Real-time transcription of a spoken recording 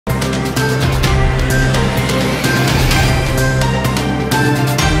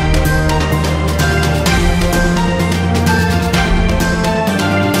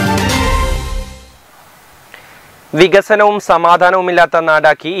വികസനവും സമാധാനവുമില്ലാത്ത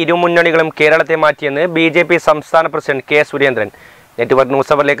നാടാക്കി ഇരുമുന്നണികളും കേരളത്തെ മാറ്റിയെന്ന് ബിജെപി സംസ്ഥാന president K Surendran. Network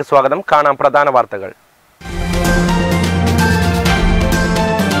news അവറിലേക്ക് സ്വാഗതം. കാണാം പ്രധാന വാർത്തകൾ.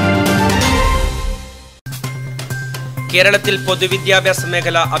 കേരളത്തിൽ പൊതുവിദ്യാഭ്യാസ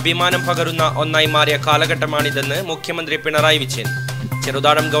മേഖല അഭിമാനം പകരുന്ന ഒന്നായി മാറിയ കാലഘട്ടമാണിതെന്ന് മുഖ്യമന്ത്രി Pinarayi Vijayan.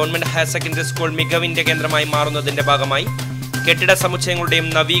 Cheruthazham government higher secondary school മികവിന്റെ കേന്ദ്രമായി മാറുന്നതിന്റെ ഭാഗമായി കെട്ടിട സമുച്ചയങ്ങളുടെയും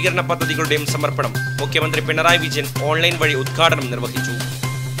നവീകരണ പദ്ധതികളുടെയും സമർപ്പണം മുഖ്യമന്ത്രി പിണറായി വിജയൻ ഓൺലൈൻ വഴി ഉദ്ഘാടനം നിർവഹിച്ചു.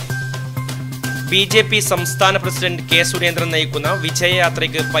 ബിജെപി സംസ്ഥാന പ്രസിഡന്റ് കെ സുരേന്ദ്രൻ നയിക്കുന്ന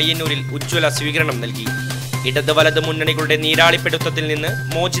വിജയയാത്രയ്ക്ക് പയ്യന്നൂരിൽ ഉജ്ജ്വല സ്വീകരണം നൽകി. ഇടത് വലത് മുന്നണികളുടെ നീരാളിപ്പിടുത്തത്തിൽ നിന്ന്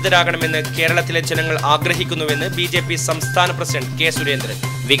മോചിതരാകണമെന്ന് കേരളത്തിലെ ജനങ്ങൾ ആഗ്രഹിക്കുന്നുവെന്ന് ബിജെപി സംസ്ഥാന പ്രസിഡന്റ് കെ സുരേന്ദ്രൻ.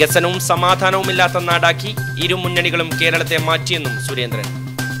 വികസനവും സമാധാനവുമില്ലാത്ത നാടാക്കി ഇരു മുന്നണികളും കേരളത്തെ മാറ്റിയെന്നും സുരേന്ദ്രൻ.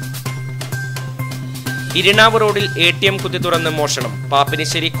 ഇരിണാവ് റോഡിൽ ATM കുത്തി തുറന്ന് മോഷണം.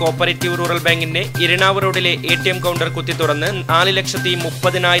 പാപ്പിനിശ്ശേരി കോപ്പറേറ്റീവ് റൂറൽ ബാങ്കിന്റെ ഇരിണാവ് റോഡിലെ ATM കൗണ്ടർ കുത്തി തുറന്ന്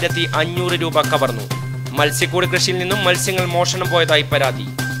 4,30,500 രൂപ കവർന്നു. മത്സ്യക്കൂട് കൃഷിയിൽ നിന്നും മത്സ്യങ്ങൾ മോഷണം പോയതായി പരാതി.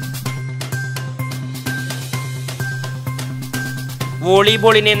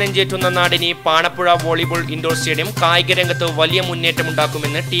 വോളിബോളിനെ നെഞ്ചേറ്റുന്ന നാടിന് പാണപ്പുഴ വോളിബോൾ ഇൻഡോർ സ്റ്റേഡിയം കായിക രംഗത്ത് വലിയ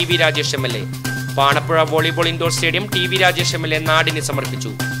മുന്നേറ്റമുണ്ടാക്കുമെന്ന് TV Rajesh MLA. Panapuzha volleyball indoor stadium TV Rajesh MLA നാടിന്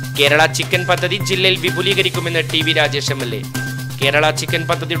സമർപ്പിച്ചു. കേരള ചിക്കൻ പദ്ധതി ജില്ലയിൽ വിപുലീകരിക്കുമെന്ന് TV Rajesh MLA. Kerala chicken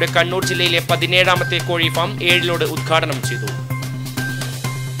പദ്ധതിയുടെ കണ്ണൂർ ജില്ലയിലെ 17ാമത്തെ കോഴി ഫാം ഏഴിലോട് ഉദ്ഘാടനം ചെയ്തു.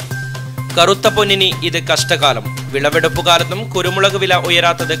 കറുത്ത പൊന്നിന് ഇത് കഷ്ടകാലം. വിളവെടുപ്പ് കാലത്തും കുരുമുളക് വില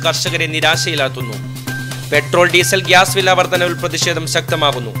ഉയരാത്തത് കർഷകരെ നിരാശയിലാക്കുന്നു. പെട്രോൾ ഡീസൽ ഗ്യാസ് വില വർധനവിൽ പ്രതിഷേധം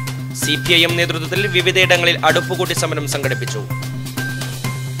ശക്തമാകുന്നു. CPIM നേതൃത്വത്തിൽ വിവിധയിടങ്ങളിൽ അടുപ്പുകൂട്ടി സമരം സംഘടിപ്പിച്ചു.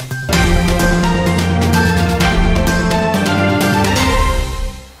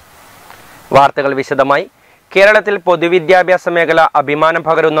 വാർത്തകൾ വിശദമായി. കേരളത്തിൽ പൊതുവിദ്യാഭ്യാസ മേഖല അഭിമാനം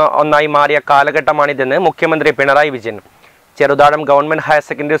പകരുന്ന ഒന്നായി മാറിയ കാലഘട്ടമാണിതെന്ന് മുഖ്യമന്ത്രി Pinarayi Vijayan. Cheruthazham government higher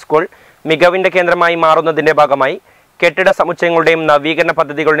secondary school മികവിന്റെ കേന്ദ്രമായി മാറുന്നതിന്റെ ഭാഗമായി കെട്ടിട സമുച്ചയങ്ങളുടെയും നവീകരണ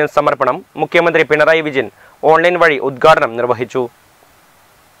പദ്ധതികളുടെയും സമർപ്പണം മുഖ്യമന്ത്രി പിണറായി വിജയൻ ഓൺലൈൻ വഴി ഉദ്ഘാടനം നിർവഹിച്ചു.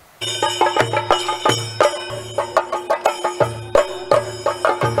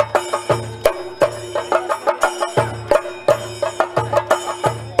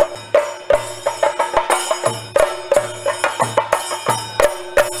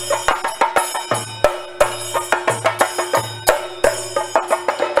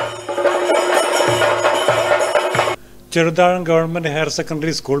 Cheruthazham government higher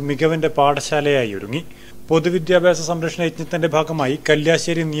secondary school മികവിന്റെ പാഠശാലയായി ഒരുങ്ങി. പൊതുവിദ്യാഭ്യാസ സംരക്ഷണ യജ്ഞത്തിന്റെ ഭാഗമായി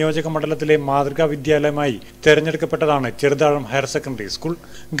കല്യാശ്ശേരി നിയോജക മണ്ഡലത്തിലെ മാതൃകാ വിദ്യാലയമായി തെരഞ്ഞെടുക്കപ്പെട്ടതാണ് ചെറുതാഴം ഹയർ സെക്കൻഡറി സ്കൂൾ.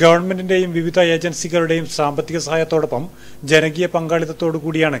 ഗവൺമെന്റിന്റെയും വിവിധ ഏജൻസികളുടെയും സാമ്പത്തിക സഹായത്തോടൊപ്പം ജനകീയ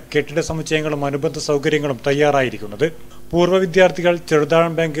പങ്കാളിത്തത്തോടുകൂടിയാണ് കെട്ടിട സമുച്ചയങ്ങളും അനുബന്ധ സൗകര്യങ്ങളും തയ്യാറായിരിക്കുന്നത്. പൂർവ്വ വിദ്യാർത്ഥികൾ,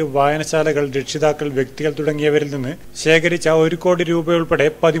 ചെറുതാഴം ബാങ്ക്, വായനശാലകൾ, രക്ഷിതാക്കൾ, വ്യക്തികൾ തുടങ്ങിയവരിൽ നിന്ന് ശേഖരിച്ച 1 കോടി രൂപ ഉൾപ്പെടെ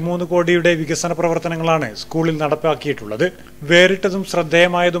 13 കോടിയുടെ വികസന പ്രവർത്തനങ്ങളാണ് സ്കൂളിൽ നടപ്പാക്കിയിട്ടുള്ളത്. വേറിട്ടതും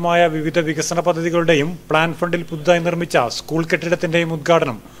ശ്രദ്ധേയമായതുമായ വിവിധ വികസന പദ്ധതികളുടെയും പ്ലാൻ ഫണ്ടിൽ പുതുതായി നിർമ്മിച്ച സ്കൂൾ കെട്ടിടത്തിന്റെയും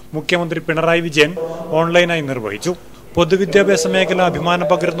ഉദ്ഘാടനം മുഖ്യമന്ത്രി പിണറായി വിജയൻ ഓൺലൈനായി നിർവഹിച്ചു. പൊതുവിദ്യാഭ്യാസ മേഖല അഭിമാനം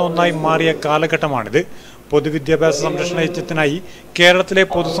പകരുന്ന ഒന്നായി മാറിയ കാലഘട്ടമാണിത്. പൊതുവിദ്യാഭ്യാസ സംരക്ഷണ യജ്ഞത്തിനായി കേരളത്തിലെ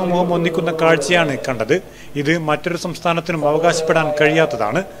പൊതുസമൂഹം ഒന്നിക്കുന്ന കാഴ്ചയാണ് കണ്ടത്. ഇത് മറ്റൊരു സംസ്ഥാനത്തിനും അവകാശപ്പെടാൻ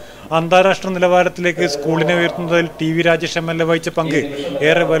കഴിയാത്തതാണ്. അന്താരാഷ്ട്ര നിലവാരത്തിലേക്ക് സ്കൂളിനെ ഉയർത്തുന്നതിൽ TV രാജേഷ് MLA വഹിച്ച പങ്ക്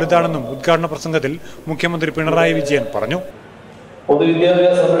ഏറെ വലുതാണെന്നും ഉദ്ഘാടന പ്രസംഗത്തിൽ മുഖ്യമന്ത്രി പിണറായി വിജയൻ പറഞ്ഞു.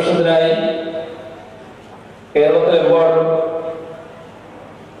 പൊതുവിദ്യാഭ്യാസ സംരക്ഷണത്തിനായി കേരളത്തിലെമ്പാടും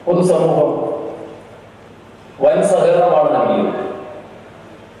പൊതുസമൂഹം വൻ സഹകരണമാണ് നൽകിയത്.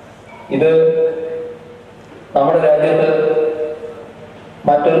 ഇത് നമ്മുടെ രാജ്യത്ത്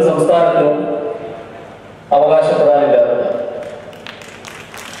മറ്റൊരു സംസ്ഥാനത്തിനും അവകാശപ്പെടാനില്ലാത്തത്.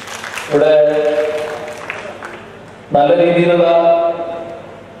 ഇവിടെ നല്ല രീതിയിലുള്ള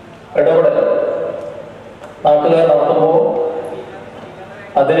ഇടപെടൽ നാട്ടുകാർ നടത്തുമ്പോൾ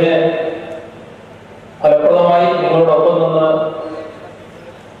അതിന് ഫലപ്രദമായി നിങ്ങളോടൊപ്പം നിന്ന്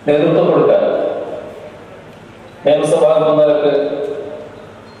നേതൃത്വം കൊടുക്കാൻ നിയമസഭാംഗങ്ങൾക്ക്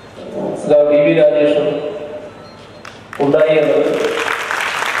TV രാജേഷും ഉണ്ടായി എന്നത്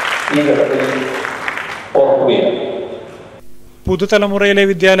ഈ ഘട്ടത്തിൽ ഓർക്കുകയാണ്. പുതുതലമുറയിലെ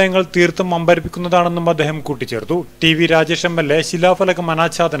വിദ്യാലയങ്ങൾ തീർത്തും അമ്പരപ്പിക്കുന്നതാണെന്നും അദ്ദേഹം കൂട്ടിച്ചേർത്തു. TV രാജേഷ് MLA ശിലാഫലകം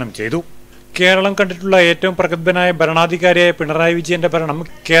അനാച്ഛാദനം ചെയ്തു. കേരളം കണ്ടിട്ടുള്ള ഏറ്റവും പ്രഗത്ഭനായ ഭരണാധികാരിയായ പിണറായി വിജയന്റെ ഭരണം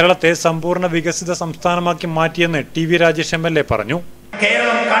കേരളത്തെ സമ്പൂർണ്ണ വികസിത സംസ്ഥാനമാക്കി മാറ്റിയെന്ന് TV രാജേഷ് MLA പറഞ്ഞു.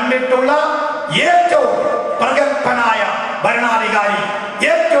 കേരളം കണ്ടിട്ടുള്ള ഏറ്റവും പ്രഗത്ഭനായ ഭരണാധികാരി,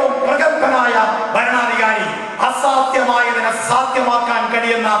 ഏറ്റവും പ്രഗത്ഭനായ ഭരണാധികാരി, അസാധ്യമായതിനെ സാധ്യമാക്കാൻ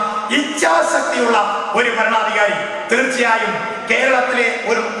കഴിയുന്ന ഇച്ഛാശക്തിയുള്ള ഒരു ഭരണാധികാരി. തീർച്ചയായും കേരളത്തിലെ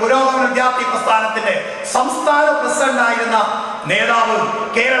ഒരു പുരോഗമന വിദ്യാർത്ഥി പ്രസ്ഥാനത്തിന്റെ സംസ്ഥാന പ്രസിഡന്റായിരുന്ന നേതാവ്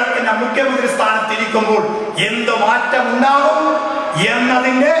കേരളത്തിന്റെ മുഖ്യമന്ത്രി സ്ഥാനത്തിരിക്കുമ്പോൾ എന്ത് മാറ്റം ഉണ്ടാകും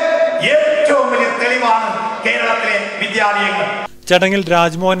എന്നതിന്റെ ഏറ്റവും വലിയ തെളിവാണ് കേരളത്തിലെ വിദ്യാലയങ്ങൾ. ചടങ്ങിൽ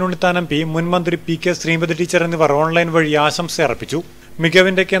രാജ്മോഹൻ ഉണ്ണിത്താൻ MP, മുൻമന്ത്രി PK ശ്രീമതി ടീച്ചർ എന്നിവർ ഓൺലൈൻ വഴി ആശംസ അർപ്പിച്ചു.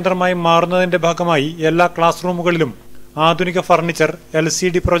 മികവിന്റെ കേന്ദ്രമായി മാറുന്നതിന്റെ ഭാഗമായി എല്ലാ ക്ലാസ് റൂമുകളിലും ആധുനിക furniture,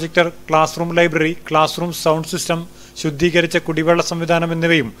 LCD projector, class room library, class room sound system, ശുദ്ധീകരിച്ച കുടിവെള്ള സംവിധാനം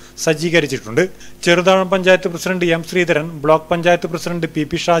എന്നിവയും സജ്ജീകരിച്ചിട്ടുണ്ട്. Cheruthazham panchayat president M Sreedharan, block panchayat president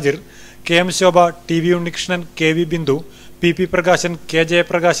PP Shajir, KM ശോഭ, TV Unnikrishnan, KV Bindu, PP Prakashan, K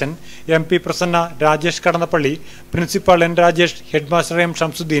Jayaprakashan, MP Prasanna, Rajesh Kadannappally, principal N Rajesh, headmaster M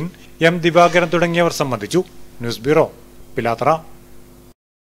Shamsuddin, M Divakaran തുടങ്ങിയവർ സംബന്ധിച്ചു. News bureau, Pilathara.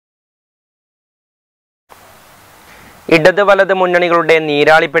 ഇടത് വലത് മുന്നണികളുടെ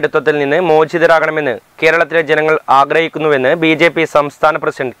നീരാളിപ്പിടുത്തത്തിൽ നിന്ന് മോചിതരാകണമെന്ന് കേരളത്തിലെ ജനങ്ങൾ ആഗ്രഹിക്കുന്നുവെന്ന് BJP സംസ്ഥാന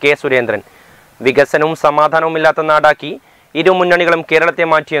പ്രസിഡന്റ് K സുരേന്ദ്രൻ. വികസനവും സമാധാനവുമില്ലാത്ത നാടാക്കി ഇരു മുന്നണികളും കേരളത്തെ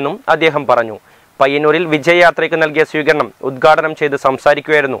മാറ്റിയെന്നും അദ്ദേഹം പറഞ്ഞു. പയ്യന്നൂരിൽ വിജയയാത്രയ്ക്ക് നൽകിയ സ്വീകരണം ഉദ്ഘാടനം ചെയ്ത്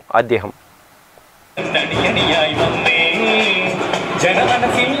സംസാരിക്കുകയായിരുന്നു അദ്ദേഹം.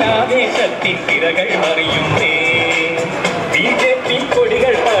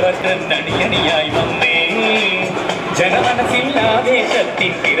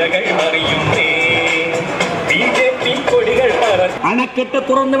 അണക്കെട്ട്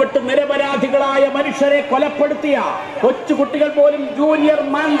തുറന്നുവിട്ട് നിരപരാധികളായ മനുഷ്യരെ കൊലപ്പെടുത്തിയ കൊച്ചുകുട്ടികൾ പോലും ജൂനിയർ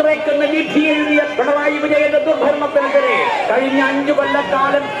മാൻഡ്രേക്ക് എന്ന വിധി എഴുതിയ പിണറായി വിജയന്റെ ദുർഭരണത്തിനെതിരെ കഴിഞ്ഞ 5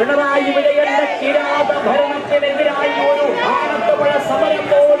 കൊല്ലക്കാലം പിണറായി വിജയന്റെ കിരാത ഭരണത്തിനെതിരായി ഒരു ആനത്തമഴ സമരം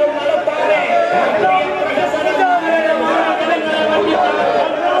പോലും നടത്താതെ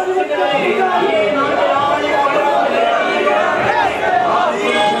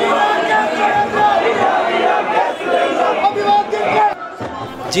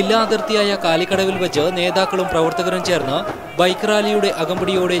ജില്ലാ അതിർത്തിയായ കാലിക്കടവിൽ വെച്ച് നേതാക്കളും പ്രവർത്തകരും ചേർന്ന് ബൈക്ക് റാലിയുടെ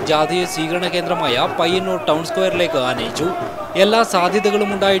അകമ്പടിയോടെ ജാഥയെ സ്വീകരണ കേന്ദ്രമായ പയ്യന്നൂർ ടൗൺ സ്ക്വയറിലേക്ക് ആനയിച്ചു. എല്ലാ സാധ്യതകളും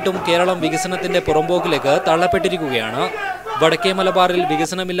ഉണ്ടായിട്ടും കേരളം വികസനത്തിന്റെ പുറമ്പോക്കിലേക്ക് തള്ളപ്പെട്ടിരിക്കുകയാണ്. വടക്കേ മലബാറിൽ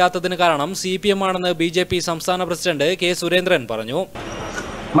വികസനമില്ലാത്തതിന് കാരണം CPM ആണെന്ന് BJP സംസ്ഥാന പ്രസിഡന്റ് K സുരേന്ദ്രൻ പറഞ്ഞു.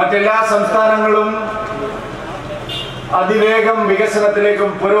 മറ്റെല്ലാ സംസ്ഥാനങ്ങളും അതിവേഗം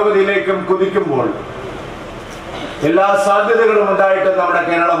വികസനത്തിലേക്കും പുരോഗതിയിലേക്കും കുതിക്കുമ്പോൾ എല്ലാ സാധ്യതകളും ഉണ്ടായിട്ട് നമ്മുടെ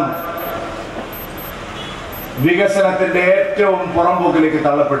കേരളം വികസനത്തിന്റെ ഏറ്റവും പുറംപോക്കിലേക്ക്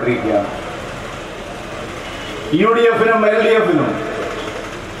തള്ളപ്പെട്ടിരിക്കുകയാണ്. UDF-നും LDF-നും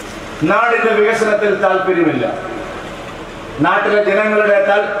നാടിന്റെ വികസനത്തിൽ താല്പര്യമില്ല. നാട്ടിലെ ജനങ്ങളുടെ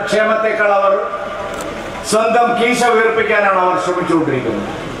ക്ഷേമത്തെക്കാൾ അവർ സ്വന്തം കീശ ഉയർപ്പിക്കാനാണ് അവർ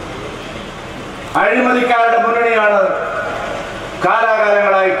ശ്രമിച്ചുകൊണ്ടിരിക്കുന്നത്. അഴിമതിക്കാരുടെ മുന്നണിയാണ്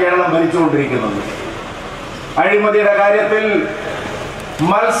കാലാകാലങ്ങളായി കേരളം ഭരിച്ചുകൊണ്ടിരിക്കുന്നത്. അഴിമതിയുടെ കാര്യത്തിൽ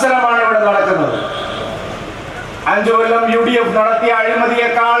മത്സരമാണ് ഇവിടെ നടക്കുന്നത്. 5 കൊല്ലം UDF നടത്തിയ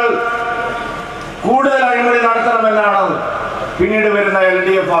അഴിമതിയേക്കാൾ കൂടുതൽ അഴിമതി നടത്തണമെന്നാണ് പിന്നീട് വരുന്ന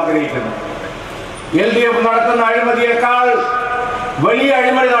LDF ആഗ്രഹിക്കുന്നത്. LDF നടത്തുന്ന അഴിമതിയേക്കാൾ വലിയ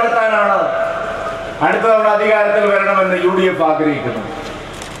അഴിമതി നടത്താനാണ് അടുത്ത തവണ അധികാരത്തിൽ വരണമെന്ന് UDF ആഗ്രഹിക്കുന്നു.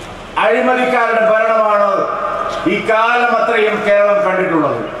 അഴിമതിക്കാരുടെ ഭരണമാണ് ഈ കാലം അത്രയും കേരളം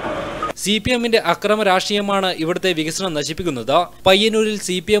കണ്ടിട്ടുള്ളത്. CPM-ന്റെ അക്രമ രാഷ്ട്രീയമാണ് ഇവിടുത്തെ വികസനം നശിപ്പിക്കുന്നത്. പയ്യന്നൂരിൽ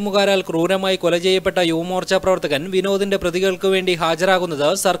CPM-കാരാൽ ക്രൂരമായി കൊല ചെയ്യപ്പെട്ട യുവമോർച്ച പ്രവർത്തകൻ വിനോദിന്റെ പ്രതികൾക്ക് വേണ്ടി ഹാജരാകുന്നത്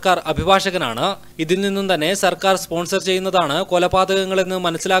സർക്കാർ അഭിഭാഷകനാണ്. ഇതിൽ നിന്നും തന്നെ സർക്കാർ സ്പോൺസർ ചെയ്യുന്നതാണ് കൊലപാതകങ്ങളെന്ന്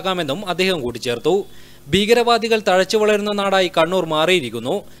മനസ്സിലാക്കാമെന്നും അദ്ദേഹം കൂട്ടിച്ചേർത്തു. ഭീകരവാദികൾ തഴച്ചു വളരുന്ന നാടായി കണ്ണൂർ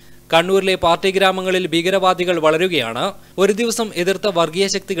മാറിയിരിക്കുന്നു. കണ്ണൂരിലെ പാർട്ടി ഗ്രാമങ്ങളിൽ ഭീകരവാദികൾ വളരുകയാണ്. ഒരു ദിവസം എതിർത്ത വർഗീയ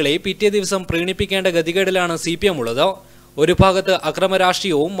ശക്തികളെ പിറ്റേ ദിവസം പ്രീണിപ്പിക്കേണ്ട ഗതികേടിലാണ് CPM ഉള്ളത്. ഒരു ഭാഗത്ത് അക്രമ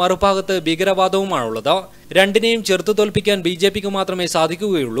രാഷ്ട്രീയവും മറുഭാഗത്ത് ഭീകരവാദവുമാണുള്ളത്. രണ്ടിനെയും ചെറുത്തു തോൽപ്പിക്കാൻ BJPക്ക് മാത്രമേ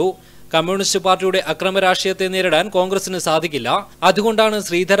സാധിക്കുകയുള്ളൂ. കമ്മ്യൂണിസ്റ്റ് പാർട്ടിയുടെ അക്രമ രാഷ്ട്രീയത്തെ നേരിടാൻ കോൺഗ്രസിന് സാധിക്കില്ല. അതുകൊണ്ടാണ്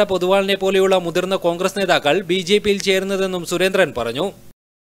ശ്രീധര പൊതുവാളിനെ പോലെയുള്ള മുതിർന്ന കോൺഗ്രസ് നേതാക്കൾ BJPയിൽ ചേരുന്നതെന്നും സുരേന്ദ്രൻ പറഞ്ഞു.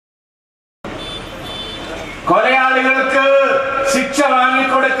 കൊലയാളികൾക്ക് ശിക്ഷ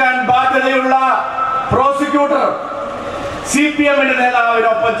വാങ്ങിക്കൊടുക്കാൻ ബാധ്യതയുള്ള പ്രോസിക്യൂട്ടർ CPM-ന്റെ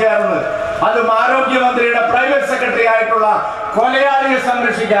നേതാവിനൊപ്പം ചേർന്ന്, അതും ആരോഗ്യമന്ത്രിയുടെ പ്രൈവറ്റ് സെക്രട്ടറി ആയിട്ടുള്ള കൊലയാളിയെ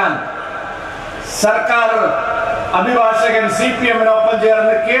സംരക്ഷിക്കാൻ സർക്കാർ അഭിഭാഷകൻ CPM-നൊപ്പം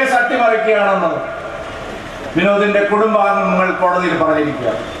ചേർന്ന് കേസ് അട്ടിമറിക്കുകയാണെന്ന് വിനോദിന്റെ കുടുംബാംഗങ്ങൾ കോടതിയിൽ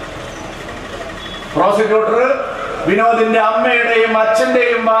പറഞ്ഞിരിക്കുകയാണ്. പ്രോസിക്യൂട്ടർ വിനോദിന്റെ അമ്മയുടെയും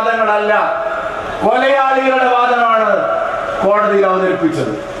അച്ഛന്റെയും വാദങ്ങളല്ല, കൊലയാളികളുടെ വാദമാണ് കോടതിയിൽ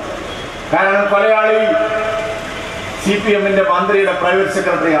അവതരിപ്പിച്ചത്. കാരണം കൊലയാളി CPM-ന്റെ മന്ത്രിയുടെ പ്രൈവറ്റ്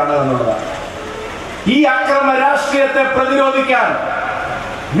സെക്രട്ടറി ആണ് എന്നുള്ളതാണ്. ഈ അക്രമ രാഷ്ട്രീയത്തെ പ്രതിരോധിക്കാൻ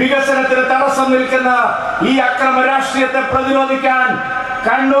വികസനത്തിന് തടസ്സം നിൽക്കുന്ന ഈ അക്രമ രാഷ്ട്രീയത്തെ പ്രതിരോധിക്കാൻ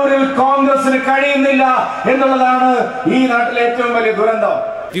കണ്ണൂരിൽ കോൺഗ്രസിന് കഴിയുന്നില്ല എന്നുള്ളതാണ് ഈ നാട്ടിലെ ഏറ്റവും വലിയ ദുരന്തം.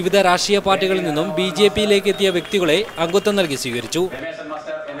 വിവിധ രാഷ്ട്രീയ പാർട്ടികളിൽ നിന്നും BJP-യിലേക്ക് എത്തിയ വ്യക്തികളെ അംഗത്വം നൽകി സ്വീകരിച്ചു.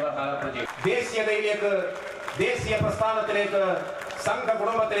 ദേശീയതയിലേക്ക്, ദേശീയ പ്രസ്ഥാനത്തിലേക്ക്, സംഘ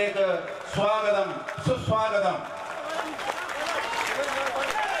കുടുംബത്തിലേക്ക് സ്വാഗതം, സുസ്വാഗതം.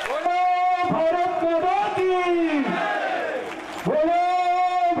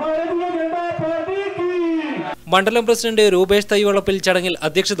 മണ്ഡലം പ്രസിഡന്റ് രൂപേഷ് തൈവളപ്പിൽ ചടങ്ങിൽ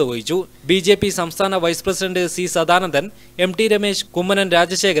അധ്യക്ഷത വഹിച്ചു. BJP സംസ്ഥാന vice president C. Sadanandan, MT Ramesh, Kummanam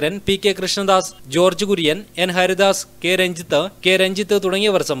Rajasekharan, PK Krishnadas, George Kurian, N. Haridas, K. Ranjith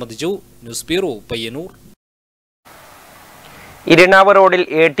തുടങ്ങിയവർ സംബന്ധിച്ചു. News bureau, Payyanur. ഇരിണാവ് റോഡിൽ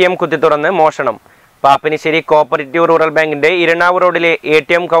ATM കുത്തിത്തുറന്ന് മോഷണം. പാപ്പിനിശ്ശേരി കോഓപ്പറേറ്റീവ് റൂറൽ ബാങ്കിന്റെ ഇരിണാവ് റോഡിലെ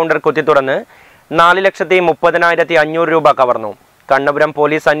ATM കൗണ്ടർ കുത്തിത്തുറന്ന് 4,30,500 രൂപ കവർന്നു. കണ്ണപുരം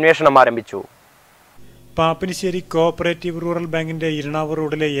പോലീസ് അന്വേഷണം ആരംഭിച്ചു. പാപ്പിനിശ്ശേരി കോഓപ്പറേറ്റീവ് റൂറൽ ബാങ്കിന്റെ ഇരിണാവ്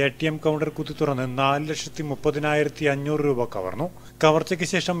റോഡിലെ ATM കൗണ്ടർ കുത്തിത്തുറന്ന് 4,30,500 രൂപ കവർന്നു. കവർച്ചയ്ക്ക്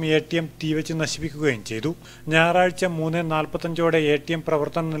ശേഷം ATM തീവച്ച് നശിപ്പിക്കുകയും ചെയ്തു. ഞായറാഴ്ച 3:45 ATM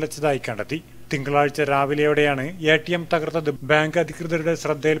പ്രവർത്തനം നിലച്ചതായി കണ്ടെത്തി. തിങ്കളാഴ്ച രാവിലെയോടെയാണ് ATM തകർത്തത് ബാങ്ക് അധികൃതരുടെ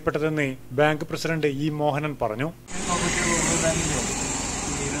ശ്രദ്ധയിൽപ്പെട്ടതെന്ന് ബാങ്ക് പ്രസിഡന്റ് E. മോഹനൻ പറഞ്ഞു.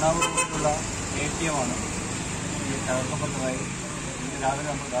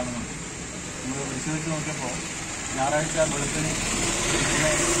 നമ്മൾ പരിശോധിച്ച് നോക്കിയപ്പോൾ ഞായറാഴ്ച വെളുപ്പിന്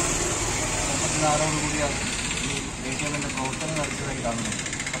 36 ഈ ATM-ന്റെ പ്രവർത്തനം നടത്തിയതായി കാണുന്നു.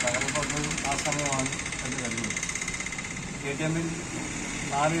 അപ്പോൾ തകർപ്പും ആ സമയമാണ് എന്ന് കരുതുന്നത്. ATM-ൽ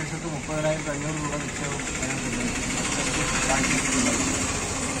 4,30,500 രൂപ നിക്ഷേപം കാണിച്ചിട്ടുണ്ടായിരുന്നു.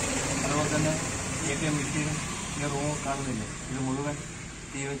 അതുപോലെ തന്നെ ATM മെഷീനും ഈ റൂമും കാണുന്നില്ല. ഇത് മുഴുവൻ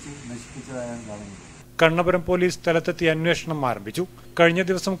തീവച്ച് നശിപ്പിച്ചതായാണ് കാണുന്നത്. കണ്ണപുരം പോലീസ് സ്ഥലത്തെത്തി അന്വേഷണം ആരംഭിച്ചു. കഴിഞ്ഞ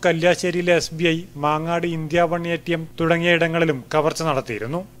ദിവസം കല്യാശ്ശേരിയിലെ SBI, Mangad India one ATM തുടങ്ങിയ ഇടങ്ങളിലും കവർച്ച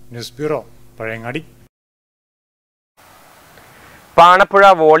നടത്തിയിരുന്നു. News bureau, Pazhayangadi. Panapuzha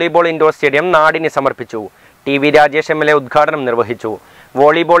volleyball indoor stadium നാടിന് സമർപ്പിച്ചു. TV രാജേഷ് MLA ഉദ്ഘാടനം നിർവഹിച്ചു.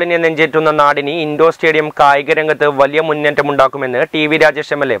 വോളിബോളിനെ നെഞ്ചേറ്റുന്ന നാടിന് ഇൻഡോർ സ്റ്റേഡിയം കായിക രംഗത്ത് വലിയ മുന്നേറ്റമുണ്ടാക്കുമെന്ന് TV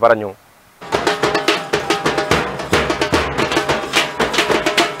രാജേഷ് MLA പറഞ്ഞു.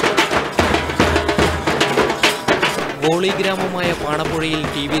 വോളി ഗ്രാമമായ പാണപ്പുഴയിൽ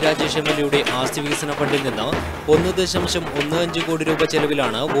TV രാജേഷ് MLA-യുടെ ആസ്തി വികസന ഫണ്ടിൽ നിന്ന് 1.15 കോടി രൂപ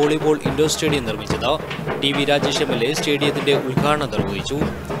ചെലവിലാണ് വോളിബോൾ ഇൻഡോർ സ്റ്റേഡിയം നിർമ്മിച്ചത്. TV രാജേഷ് MLA സ്റ്റേഡിയത്തിന്റെ ഉദ്ഘാടനം നിർവഹിച്ചു.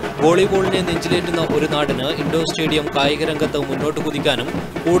 വോളിബോളിനെ നെഞ്ചിലേറ്റുന്ന ഒരു നാടിന് ഇൻഡോർ സ്റ്റേഡിയം കായിക രംഗത്ത് മുന്നോട്ട് കുതിക്കാനും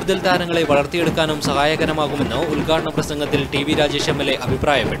കൂടുതൽ താരങ്ങളെ വളർത്തിയെടുക്കാനും സഹായകരമാകുമെന്ന് ഉദ്ഘാടന പ്രസംഗത്തിൽ TV രാജേഷ് MLA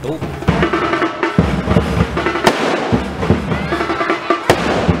അഭിപ്രായപ്പെട്ടു.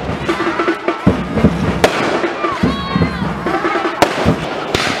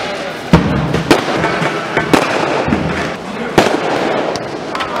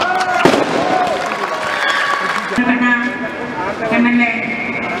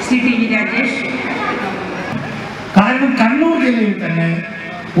 കാരണം കണ്ണൂർ ജില്ലയിൽ തന്നെ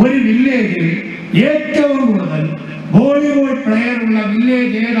ഒരു വില്ലേജിൽ ഏറ്റവും കൂടുതൽ വോളിബോൾ പ്ലെയർ ഉള്ള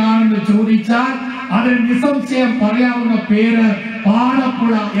വില്ലേജ് ഏതാണെന്ന് ചോദിച്ചാൽ അതിന് നിസ്സംശയം പറയാവുന്ന പേര്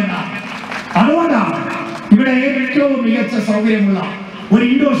പാണപ്പുഴ എന്നാണ്. അതുകൊണ്ടാണ് ഇവിടെ ഏറ്റവും മികച്ച സൗകര്യമുള്ള ഒരു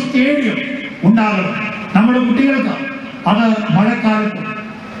ഇൻഡോർ സ്റ്റേഡിയം ഉണ്ടാകുന്നത്. നമ്മുടെ കുട്ടികൾക്ക് അത് മഴക്കാലത്തും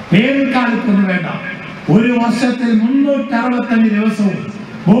വേനൽക്കാലത്തും വേണ്ട, ഒരു വർഷത്തിൽ 365 ദിവസവും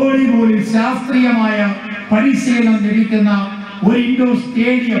വോളിബോളിൽ ശാസ്ത്രീയമായ പരിശീലനം ലഭിക്കുന്ന ഒരു ഇൻഡോർ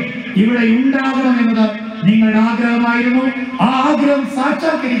സ്റ്റേഡിയം ഇവിടെ ഉണ്ടാകണമെന്നത് നിങ്ങളുടെ ആഗ്രഹമായിരുന്നു. ആ ആഗ്രഹം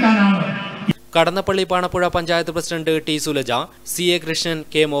സാക്ഷാത്കരിക്കാനാണ്. Kadannappally Panapuzha panchayat president T. Sulaja, CA Krishnan,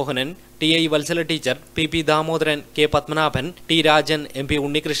 K. Mohanan, TI Vatsala teacher, PP Damodaran, K. Padmanabhan, T. Rajan, MP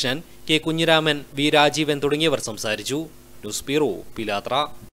Unnikrishnan, K. Kunhiraman, V. Rajeevan തുടങ്ങിയവർ സംസാരിച്ചു. ന്യൂസ് ബ്യൂറോ, പിലാത്ര.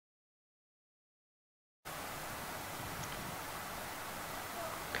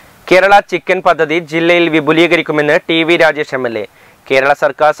 കേരള ചിക്കൻ പദ്ധതി ജില്ലയിൽ വിപുലീകരിക്കുമെന്ന് TV രാജേഷ് MLA. കേരള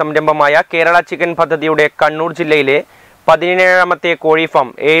സർക്കാർ സംരംഭമായ കേരള ചിക്കൻ പദ്ധതിയുടെ കണ്ണൂർ ജില്ലയിലെ 17ാമത്തെ കോഴി ഫാം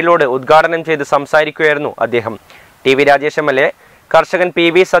ഏഴിലോട് ഉദ്ഘാടനം ചെയ്ത് സംസാരിക്കുകയായിരുന്നു അദ്ദേഹം. TV രാജേഷ് MLA കർഷകൻ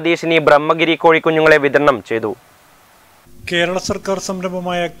PV സതീഷിന് ബ്രഹ്മഗിരി കോഴിക്കുഞ്ഞുങ്ങളെ വിതരണം ചെയ്തു. കേരള സർക്കാർ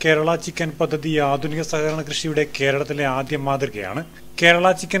സംരംഭമായ കേരള ചിക്കൻ പദ്ധതി ആധുനിക സഹകരണ കൃഷിയുടെ കേരളത്തിലെ ആദ്യ മാതൃകയാണ്. കേരള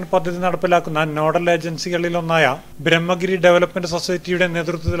ചിക്കൻ പദ്ധതി നടപ്പിലാക്കുന്ന നോഡൽ ഏജൻസികളിലൊന്നായ ബ്രഹ്മഗിരി ഡെവലപ്മെന്റ് സൊസൈറ്റിയുടെ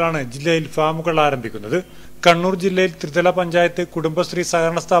നേതൃത്വത്തിലാണ് ജില്ലയിൽ ഫാമുകൾ ആരംഭിക്കുന്നത്. കണ്ണൂർ ജില്ലയിൽ ത്രിതല പഞ്ചായത്ത്, കുടുംബശ്രീ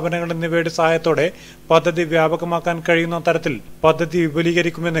സഹകരണ സ്ഥാപനങ്ങൾ എന്നിവയുടെ സഹായത്തോടെ പദ്ധതി വ്യാപകമാക്കാൻ കഴിയുന്ന തരത്തിൽ പദ്ധതി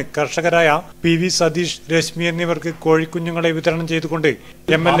വിപുലീകരിക്കുമെന്ന് കർഷകരായ PV സതീഷ്, രശ്മി എന്നിവർക്ക് കോഴിക്കുഞ്ഞുങ്ങളെ വിതരണം ചെയ്തുകൊണ്ട്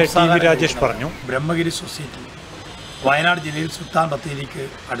MLA TV രാജേഷ് പറഞ്ഞു. ബ്രഹ്മഗിരി സൊസൈറ്റി വയനാട് ജില്ലയിൽ സുൽത്താൻ ബത്തേരിക്ക്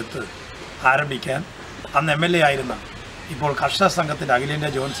അടുത്ത് ആരംഭിക്കാൻ അന്ന് MLA ആയിരുന്ന ഇപ്പോൾ കർഷക സംഘത്തിൻ്റെ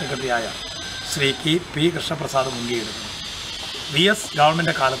അഖിലേന്ത്യാ ജോയിന്റ് സെക്രട്ടറിയായ Shri P Krishnaprasad മുൻകൈയെടുക്കുന്നു. VS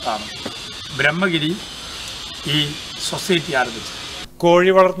government കാലത്താണ് ബ്രഹ്മഗിരി ഈ സൊസൈറ്റി ആരംഭിച്ചത്.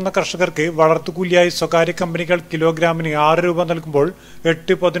 കോഴി വളർത്തുന്ന കർഷകർക്ക് വളർത്തുകൂലിയായി സ്വകാര്യ കമ്പനികൾ കിലോഗ്രാമിന് 6 രൂപ നൽകുമ്പോൾ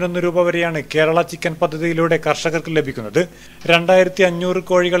 8-11 രൂപ വരെയാണ് കേരള ചിക്കൻ പദ്ധതിയിലൂടെ കർഷകർക്ക് ലഭിക്കുന്നത്. 2500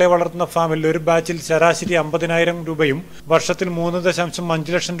 കോഴികളെ വളർത്തുന്ന ഫാമിൽ ഒരു ബാച്ചിൽ ശരാശരി 50,000 രൂപയും വർഷത്തിൽ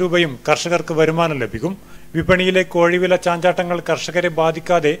 3.5 ലക്ഷം രൂപയും കർഷകർക്ക് വരുമാനം ലഭിക്കും. വിപണിയിലെ കോഴിവില ചാഞ്ചാട്ടങ്ങൾ കർഷകരെ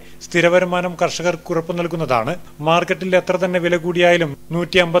ബാധിക്കാതെ സ്ഥിരവരുമാനം കർഷകർക്ക് ഉറപ്പു നൽകുന്നതാണ്. മാർക്കറ്റിൽ എത്ര തന്നെ വില കൂടിയായാലും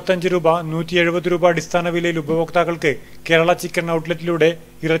 155 രൂപ 170 രൂപ അടിസ്ഥാന വിലയിൽ ഉപഭോക്താക്കൾക്ക് കേരള ചിക്കൻ ഔട്ട്ലെറ്റിലൂടെ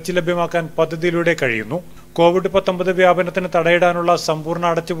ഇറച്ചി ലഭ്യമാക്കാൻ പദ്ധതിയിലൂടെ കഴിയുന്നു. കോവിഡ്-19 വ്യാപനത്തിന് തടയിടാനുള്ള സമ്പൂർണ്ണ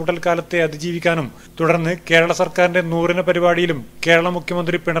അടച്ചുപൂട്ടൽ കാലത്തെ അതിജീവിക്കാനും തുടർന്ന് കേരള സർക്കാരിന്റെ 100ന പരിപാടിയിലും കേരള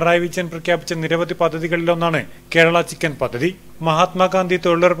മുഖ്യമന്ത്രി പിണറായി വിജയൻ പ്രഖ്യാപിച്ച നിരവധി പദ്ധതികളിലൊന്നാണ് കേരള ചിക്കൻ പദ്ധതി. മഹാത്മാഗാന്ധി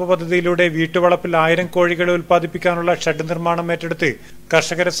തൊഴിലുറപ്പ് പദ്ധതിയിലൂടെ വീട്ടുവളപ്പിൽ 1000 കോഴികളെ ഉൽപ്പാദിപ്പിക്കാനുള്ള ഷെഡ് നിർമ്മാണം ഏറ്റെടുത്ത്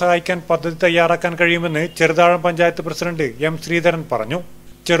കർഷകരെ സഹായിക്കാൻ പദ്ധതി തയ്യാറാക്കാൻ കഴിയുമെന്ന് ചെറുതാഴം പഞ്ചായത്ത് പ്രസിഡന്റ് M. ശ്രീധരൻ പറഞ്ഞു.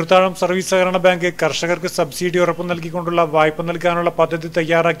 ചെറുതാഴം സർവീസ് സഹകരണ ബാങ്ക് കർഷകർക്ക് സബ്സിഡി ഉറപ്പു നൽകിക്കൊണ്ടുള്ള വായ്പ നൽകാനുള്ള പദ്ധതി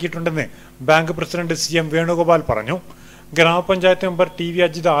തയ്യാറാക്കിയിട്ടുണ്ടെന്ന് ബാങ്ക് പ്രസിഡന്റ് CM വേണുഗോപാൽ പറഞ്ഞു. ഗ്രാമപഞ്ചായത്ത് മെമ്പർ TV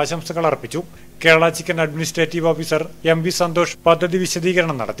അജിത ആശംസകൾ അർപ്പിച്ചു. Kerala chicken administrative officer MV Santhosh പദ്ധതി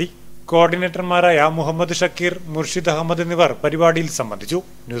വിശദീകരണം നടത്തി. കോർഡിനേറ്റർമാരായ മുഹമ്മദ് ഷക്കീർ, മുർഷിദ് അഹമ്മദ് എന്നിവർ പരിപാടിയിൽ സംബന്ധിച്ചു.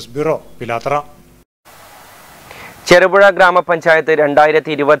 News bureau, Pilathara. ചെറുപുഴ ഗ്രാമപഞ്ചായത്ത്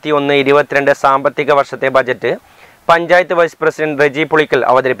 2021-22 സാമ്പത്തിക വർഷത്തെ budget panchayat vice president Reji Pulikkal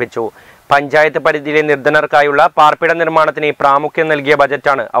അവതരിപ്പിച്ചു. പഞ്ചായത്ത് പരിധിയിലെ നിർധനർക്കായുള്ള പാർപ്പിട നിർമ്മാണത്തിന് പ്രാമുഖ്യം നൽകിയ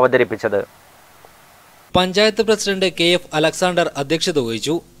ബജറ്റാണ് അവതരിപ്പിച്ചത്. പഞ്ചായത്ത് പ്രസിഡന്റ് KF അലക്സാണ്ടർ അധ്യക്ഷത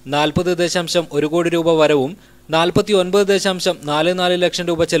വഹിച്ചു. 40.1 കോടി രൂപ വരവും 49.44 ലക്ഷം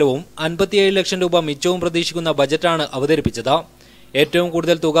രൂപ ചെലവും 57 ലക്ഷം രൂപ മിച്ചവും പ്രതീക്ഷിക്കുന്ന ബജറ്റാണ് അവതരിപ്പിച്ചത്. ഏറ്റവും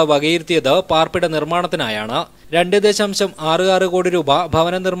കൂടുതൽ തുക വകയിരുത്തിയത് പാർപ്പിട നിർമ്മാണത്തിനായാണ്. 2.66 കോടി രൂപ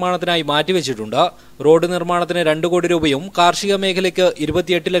ഭവന നിർമ്മാണത്തിനായി മാറ്റിവെച്ചിട്ടുണ്ട്. റോഡ് നിർമ്മാണത്തിന് 2 കോടി രൂപയും കാർഷിക മേഖലയ്ക്ക്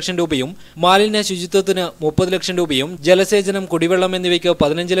 28 ലക്ഷം രൂപയും മാലിന്യ ശുചിത്വത്തിന് 30 ലക്ഷം രൂപയും ജലസേചനം, കുടിവെള്ളം എന്നിവയ്ക്ക്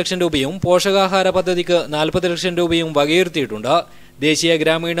 15 ലക്ഷം രൂപയും പോഷകാഹാര പദ്ധതിക്ക് 40 ലക്ഷം രൂപയും വകയിരുത്തിയിട്ടുണ്ട്. ദേശീയ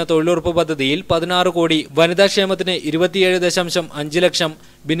ഗ്രാമീണ തൊഴിലുറപ്പ് പദ്ധതിയിൽ 16 കോടി, വനിതാക്ഷേമത്തിന് 27.5 ലക്ഷം,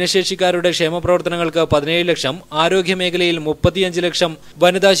 ഭിന്നശേഷിക്കാരുടെ ക്ഷേമ പ്രവർത്തനങ്ങൾക്ക് 17 ലക്ഷം, ആരോഗ്യ മേഖലയിൽ 35 ലക്ഷം,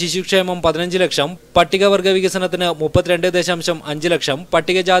 വനിതാ ശിശുക്ഷേമം 15 ലക്ഷം, പട്ടികവർഗ വികസനത്തിന് 32.5 ലക്ഷം,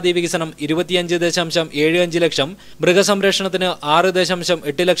 പട്ടികജാതി വികസനം 25.75 ലക്ഷം, മൃഗസംരക്ഷണത്തിന്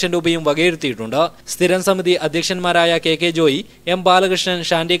 6.8 ലക്ഷം രൂപയും വകയിരുത്തിയിട്ടുണ്ട്. സ്ഥിരം സമിതി അധ്യക്ഷന്മാരായ KK ജോയി, M. ബാലകൃഷ്ണൻ,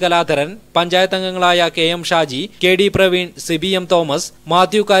 ഷാൻഡി കലാധരൻ, പഞ്ചായത്ത് അംഗങ്ങളായ KM Shaji, KD Praveen, CBM Thomas,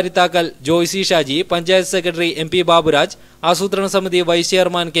 Mathew കാരിത്താക്കൽ, Joicy Shaji, panchayat secretary MP Baburaj, ആസൂത്രണ സമിതി വൈസ്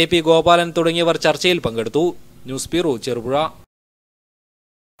ചെയർമാൻ KP ഗോപാലൻ തുടങ്ങിയവർ ചർച്ചയിൽ പങ്കെടുത്തു. News bureau, Cherupuzha.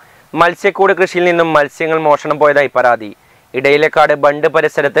 മത്സ്യക്കൂട് കൃഷിയിൽ നിന്നും മത്സ്യങ്ങൾ മോഷണം പോയതായി പരാതി. ഇടയിലേക്കാട് ബണ്ട്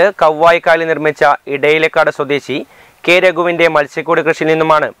പരിസരത്ത് കവ്വായിക്കാലിൽ നിർമ്മിച്ച ഇടയിലേക്കാട് സ്വദേശി K. രഘുവിന്റെ മത്സ്യക്കൂട് കൃഷിയിൽ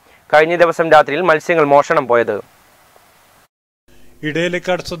നിന്നുമാണ് കഴിഞ്ഞ ദിവസം രാത്രിയിൽ മത്സ്യങ്ങൾ മോഷണം പോയത്.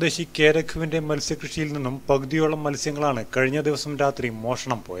 ഇടയിലേക്കാട് സ്വദേശി K. രഘുവിന്റെ മത്സ്യകൃഷിയിൽ നിന്നും പകുതിയോളം മത്സ്യങ്ങളാണ് കഴിഞ്ഞ ദിവസം രാത്രി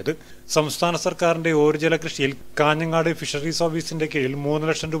മോഷണം പോയത്. സംസ്ഥാന സർക്കാരിന്റെ ഓരുജല കൃഷിയിൽ കാഞ്ഞങ്ങാട് ഫിഷറീസ് ഓഫീസിന്റെ കീഴിൽ 3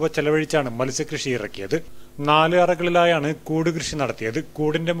 ലക്ഷം രൂപ ചെലവഴിച്ചാണ് മത്സ്യകൃഷി ഇറക്കിയത്. 4 അറകളിലായാണ് കൂട് കൃഷി നടത്തിയത്.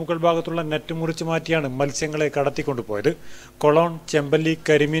 കൂടിന്റെ മുകൾ ഭാഗത്തുള്ള നെറ്റ് മുറിച്ചു മാറ്റിയാണ് മത്സ്യങ്ങളെ കടത്തിക്കൊണ്ടുപോയത്. കൊളോൺ, ചെമ്പല്ലി,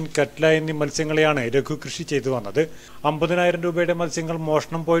 കരിമീൻ, കറ്റ്ല എന്നീ മത്സ്യങ്ങളെയാണ് രഘു കൃഷി ചെയ്തു വന്നത്. 50,000 രൂപയുടെ മത്സ്യങ്ങൾ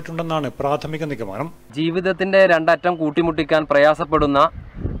മോഷണം പോയിട്ടുണ്ടെന്നാണ് പ്രാഥമിക നിഗമനം. ജീവിതത്തിന്റെ രണ്ടറ്റം കൂട്ടിമുട്ടിക്കാൻ പ്രയാസപ്പെടുന്ന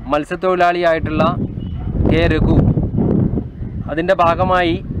മത്സ്യത്തൊഴിലാളിയായിട്ടുള്ള K. രഘു അതിൻ്റെ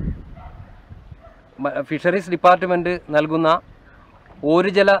ഭാഗമായി ഫിഷറീസ് ഡിപ്പാർട്ട്മെൻറ്റ് നൽകുന്ന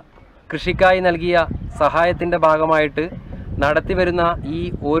ഓരുജല കൃഷിക്കായി നൽകിയ സഹായത്തിൻ്റെ ഭാഗമായിട്ട് നടത്തിവരുന്ന ഈ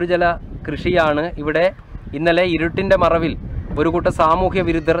ഓരുജല കൃഷിയാണ് ഇവിടെ ഇന്നലെ ഇരുട്ടിൻ്റെ മറവിൽ ഒരു കൂട്ടം സാമൂഹ്യ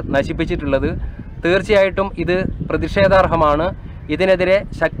വിരുദ്ധർ നശിപ്പിച്ചിട്ടുള്ളത്. തീർച്ചയായിട്ടും ഇത് പ്രതിഷേധാർഹമാണ്. ഇതിനെതിരെ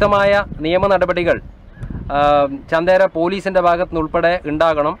ശക്തമായ നിയമ നടപടികൾ ചന്തേര പോലീസിൻ്റെ ഭാഗത്തുനിന്നുൾപ്പെടെ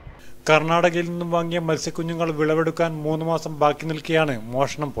ഉണ്ടാകണം. കർണാടകയിൽ നിന്നും വാങ്ങിയ മത്സ്യക്കുഞ്ഞുങ്ങൾ വിളവെടുക്കാൻ 3 മാസം ബാക്കി നിൽക്കെയാണ്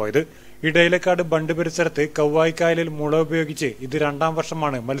മോഷണം പോയത്. ഇടയിലേക്കാട് ബണ്ട് പരിസരത്ത് കവ്വായിക്കായലിൽ മുള ഉപയോഗിച്ച് ഇത് 2ാം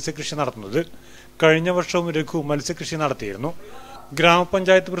വർഷമാണ് മത്സ്യകൃഷി നടത്തുന്നത്. കഴിഞ്ഞ വർഷവും രഘു മത്സ്യകൃഷി നടത്തിയിരുന്നു.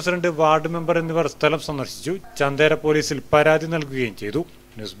 ഗ്രാമപഞ്ചായത്ത് പ്രസിഡന്റ്, വാർഡ് മെമ്പർ എന്നിവർ സ്ഥലം സന്ദർശിച്ചു. ചന്തേര പോലീസിൽ പരാതി നൽകുകയും ചെയ്തു.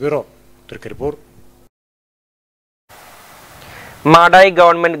 News bureau, Trikaripur. Madayi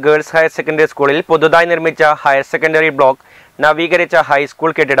government girls higher secondary സ്കൂളിൽ പുതുതായി നിർമ്മിച്ച ഹയർ സെക്കൻഡറി ബ്ലോക്ക്, നവീകരിച്ച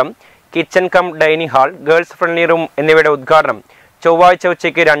ഹൈസ്കൂൾ കെട്ടിടം, kitchen come dining hall, girls friendly room എന്നിവയുടെ ഉദ്ഘാടനം ചൊവ്വാഴ്ച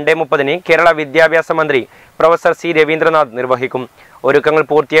ഉച്ചയ്ക്ക് 2:30 കേരള വിദ്യാഭ്യാസ മന്ത്രി പ്രൊഫസർ C. രവീന്ദ്രനാഥ് നിർവഹിക്കും. ഒരുക്കങ്ങൾ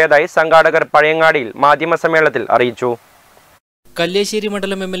പൂർത്തിയായതായി സംഘാടകർ പഴയങ്ങാടിയിൽ മാധ്യമസമ്മേളനത്തിൽ അറിയിച്ചു. കല്യാശ്ശേരി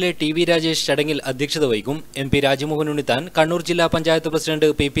മണ്ഡലം എം.എൽ.എ. ടി.വി. രാജേഷ് ചടങ്ങിൽ അധ്യക്ഷത വഹിക്കും. എം.പി. രാജ്മോഹൻ ഉണ്ണിത്താൻ, കണ്ണൂർ ജില്ലാ പഞ്ചായത്ത് പ്രസിഡന്റ്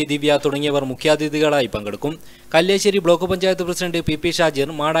പി. ദിവ്യ തുടങ്ങിയവർ മുഖ്യാതിഥികളായി പങ്കെടുക്കും. Kalliasseri block panchayat president P. Shajir,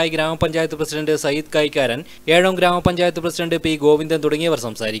 Madayi ഗ്രാമപഞ്ചായത്ത് പ്രസിഡന്റ് സയ്യിദ് കൈക്കാരൻ, ഏഴോം ഗ്രാമപഞ്ചായത്ത് പ്രസിഡന്റ് പി. ഗോവിന്ദൻ തുടങ്ങിയവർ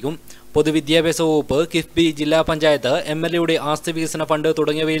സംസാരിക്കും. പൊതുവിദ്യാഭ്യാസ വകുപ്പ്, കിഫ്ബി, ജില്ലാ പഞ്ചായത്ത്, എം.എൽ.എയുടെ ആസ്തി വികസന ഫണ്ട്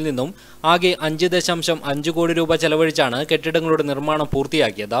തുടങ്ങിയവയിൽ നിന്നും ആകെ 5.5 കോടി രൂപ ചെലവഴിച്ചാണ് കെട്ടിടങ്ങളുടെ നിർമ്മാണം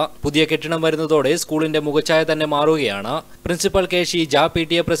പൂർത്തിയാക്കിയത്. പുതിയ കെട്ടിടം വരുന്നതോടെ സ്കൂളിന്റെ മുഖച്ഛായ തന്നെ മാറുകയാണ്. Principal K. Sheeja,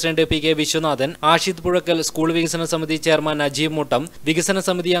 PTA president P. K. Viswanathan, Ashid Puzhakkal, school വികസന സമിതി ചെയർമാൻ നജീബ് മുട്ടം, വികസന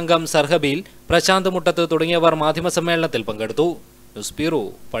സമിതി അംഗം സർഹബീൽ, പ്രശാന്ത് മുട്ടത്ത് തുടങ്ങിയവർ മാധ്യമസമ്മേളനത്തിൽ പങ്കെടുത്തു. News bureau,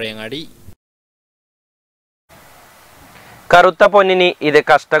 Pazhayangadi. കറുത്ത പൊന്നിന് ഇത്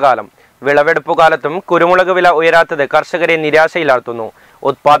കഷ്ടകാലം. വിളവെടുപ്പു കാലത്തും കുരുമുളക് വില ഉയരാത്തത് കർഷകരെ നിരാശയിലാഴ്ത്തുന്നു.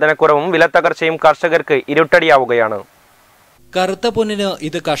 ഉത്പാദനക്കുറവും വിലത്തകർച്ചയും കർഷകർക്ക് ഇരുട്ടടിയാവുകയാണ്. കറുത്ത പൊന്നിന്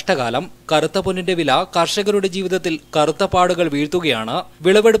ഇത് കഷ്ടകാലം. കറുത്ത പൊന്നിന്റെ വില കർഷകരുടെ ജീവിതത്തിൽ കറുത്ത പാടുകൾ വീഴ്ത്തുകയാണ്.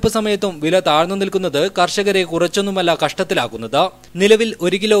 വിളവെടുപ്പ് സമയത്തും വില താഴ്ന്നു നിൽക്കുന്നത് കർഷകരെ കുറച്ചൊന്നുമല്ല കഷ്ടത്തിലാക്കുന്നത്. നിലവിൽ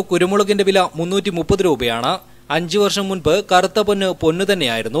 1 കിലോ കുരുമുളകിന്റെ വില 330 രൂപയാണ്. 5 വർഷം മുൻപ് കറുത്ത പൊന്ന്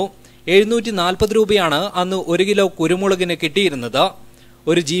തന്നെയായിരുന്നു. 740 രൂപയാണ് അന്ന് 1 കിലോ കുരുമുളകിന് കിട്ടിയിരുന്നത്.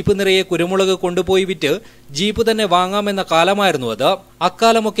 ഒരു ജീപ്പ് നിറയെ കുരുമുളക് കൊണ്ടുപോയി വിറ്റ് ജീപ്പ് തന്നെ വാങ്ങാമെന്ന കാലമായിരുന്നു അത്.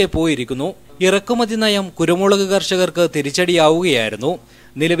 അക്കാലമൊക്കെ പോയിരിക്കുന്നു. ഇറക്കുമതി നയം കുരുമുളക് കർഷകർക്ക് തിരിച്ചടിയാവുകയായിരുന്നു.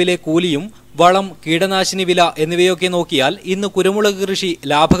 നിലവിലെ കൂലിയും വളം, കീടനാശിനി വില എന്നിവയൊക്കെ നോക്കിയാൽ ഇന്ന് കുരുമുളക് കൃഷി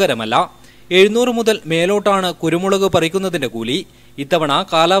ലാഭകരമല്ല. 700 മുതൽ മേലോട്ടാണ് കുരുമുളക് പറിക്കുന്നതിന്റെ കൂലി. ഇത്തവണ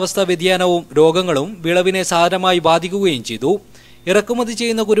കാലാവസ്ഥാ വ്യതിയാനവും രോഗങ്ങളും വിളവിനെ സാരമായി ബാധിക്കുകയും ചെയ്തു. ഇറക്കുമതി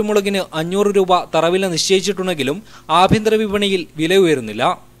ചെയ്യുന്ന കുരുമുളകിന് 500 രൂപ തറവില നിശ്ചയിച്ചിട്ടുണ്ടെങ്കിലും ആഭ്യന്തര വിപണിയിൽ വില ഉയരുന്നില്ല.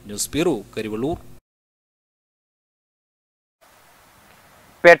 News bureau, Karivellur.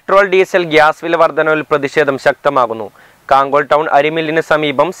 Petrol, diesel, gas വില വർധനവിൽ പ്രതിഷേധം ശക്തമാകുന്നു. കാങ്കോൾ ടൗൺ അരിമില്ലിന്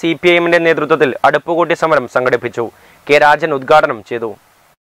സമീപം CPIMന്റെ നേതൃത്വത്തിൽ അടുപ്പുകൂട്ടി സമരം സംഘടിപ്പിച്ചു. കെ. രാജൻ ഉദ്ഘാടനം ചെയ്തു.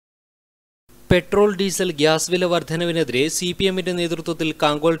 പെട്രോൾ, ഡീസൽ, ഗ്യാസ് വില വർധനവിനെതിരെ CPIMന്റെ നേതൃത്വത്തിൽ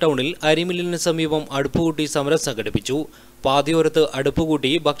കാങ്കോൾ ടൗണിൽ അരിമില്ലിന് സമീപം അടുപ്പുകൂട്ടി സമരം സംഘടിപ്പിച്ചു. പാതയോരത്ത്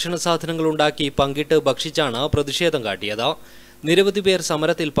അടുപ്പുകൂട്ടി ഭക്ഷണ സാധനങ്ങൾ ഉണ്ടാക്കി പങ്കിട്ട് ഭക്ഷിച്ചാണ് പ്രതിഷേധം കാട്ടിയത്. നിരവധി പേർ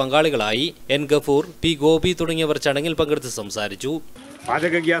സമരത്തിൽ പങ്കാളികളായി. N. ഗഫൂർ, P. ഗോപി തുടങ്ങിയവർ ചടങ്ങിൽ പങ്കെടുത്ത് സംസാരിച്ചു.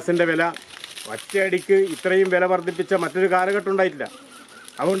 പാചക ഗ്യാസിന്റെ വില ഒറ്റയടിക്ക് ഇത്രയും വില വർദ്ധിപ്പിച്ച മറ്റൊരു കാലഘട്ടം ഉണ്ടായിട്ടില്ല.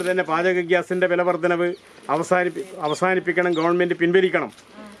 അതുകൊണ്ട് തന്നെ പാചക ഗ്യാസിന്റെ വില വർധനവ് അവസാനിപ്പിക്കണം, ഗവൺമെന്റ് പിൻവലിക്കണം.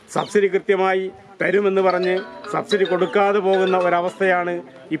 സബ്സിഡി കൃത്യമായി തരുമെന്ന് പറഞ്ഞ് സബ്സിഡി കൊടുക്കാതെ പോകുന്ന ഒരവസ്ഥയാണ്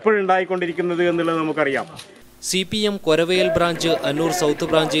ഇപ്പോഴുണ്ടായിക്കൊണ്ടിരിക്കുന്നത് എന്നുള്ളത് നമുക്കറിയാം. CPM കൊരവയൽ ബ്രാഞ്ച്, അന്നൂർ സൗത്ത്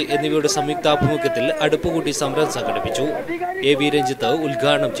ബ്രാഞ്ച് എന്നിവയുടെ സംയുക്താഭിമുഖ്യത്തിൽ അടുപ്പുകൂട്ടി സമരം സംഘടിപ്പിച്ചു. A. വി. രഞ്ജിത്ത്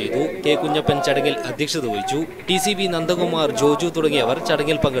ഉദ്ഘാടനം ചെയ്തു. K. കുഞ്ഞപ്പൻ ചടങ്ങിൽ അധ്യക്ഷത വഹിച്ചു. TCB നന്ദകുമാർ, ജോജു തുടങ്ങിയവർ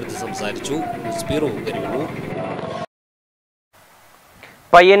ചടങ്ങിൽ പങ്കെടുത്ത് സംസാരിച്ചു. News bureau, Karivellur.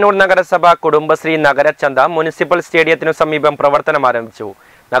 പയ്യന്നൂർ നഗരസഭ കുടുംബശ്രീ നഗരചന്ത മുനിസിപ്പൽ സ്റ്റേഡിയത്തിനു സമീപം പ്രവർത്തനം ആരംഭിച്ചു.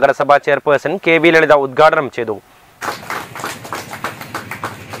 നഗരസഭാ ചെയർപേഴ്സൺ KV ലളിത ഉദ്ഘാടനം ചെയ്തു.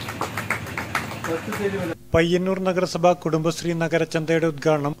 പയ്യന്നൂർ നഗരസഭ കുടുംബശ്രീ നഗരചന്തയുടെ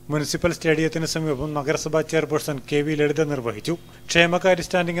ഉദ്ഘാടനം മുനിസിപ്പൽ സ്റ്റേഡിയത്തിന് സമീപം നഗരസഭാ ചെയർപേഴ്സൺ KV ലളിത നിർവഹിച്ചു. ക്ഷേമകാര്യ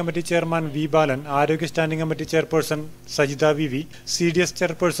സ്റ്റാൻഡിംഗ് കമ്മിറ്റി ചെയർമാൻ V. ബാലൻ, ആരോഗ്യ standing committee chairperson Sajitha VV, CDS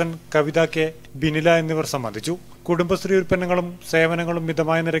chairperson കവിത K, ബിനില എന്നിവർ സംബന്ധിച്ചു. കുടുംബശ്രീ ഉൽപ്പന്നങ്ങളും സേവനങ്ങളും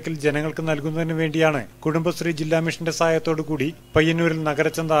മിതമായ നിരക്കിൽ ജനങ്ങൾക്ക് നൽകുന്നതിനു വേണ്ടിയാണ് കുടുംബശ്രീ ജില്ലാ മിഷന്റെ സഹായത്തോടുകൂടി പയ്യന്നൂരിൽ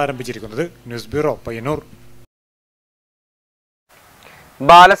നഗരചന്ത ആരംഭിച്ചിരിക്കുന്നത്. News bureau, Payyanur.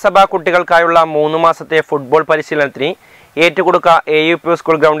 ബാലസഭാ കുട്ടികൾക്കായുള്ള 3 മാസത്തെ ഫുട്ബോൾ പരിശീലനത്തിന് ഏറ്റുകൊടുക്ക AUP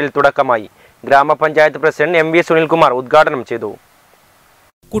സ്കൂൾ ഗ്രൗണ്ടിൽ തുടക്കമായി. ഗ്രാമപഞ്ചായത്ത് പ്രസിഡന്റ് MV സുനിൽകുമാർ ഉദ്ഘാടനം ചെയ്തു.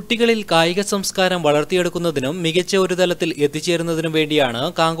 കുട്ടികളിൽ കായിക സംസ്കാരം വളർത്തിയെടുക്കുന്നതിനും മികച്ച ഒരു തലത്തിൽ എത്തിച്ചേരുന്നതിനും വേണ്ടിയാണ്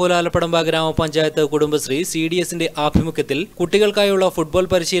കാങ്കോലാലപ്പടമ്പ ഗ്രാമപഞ്ചായത്ത് കുടുംബശ്രീ CDSന്റെ ആഭിമുഖ്യത്തിൽ കുട്ടികൾക്കായുള്ള ഫുട്ബോൾ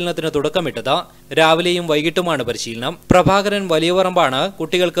പരിശീലനത്തിന് തുടക്കമിട്ടത്. രാവിലെയും വൈകിട്ടുമാണ് പരിശീലനം. പ്രഭാകരൻ വലിയവറമ്പാണ്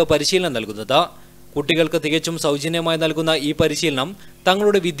കുട്ടികൾക്ക് പരിശീലനം നൽകുന്നത്. കുട്ടികൾക്ക് തികച്ചും സൗജന്യമായി നൽകുന്ന ഈ പരിശീലനം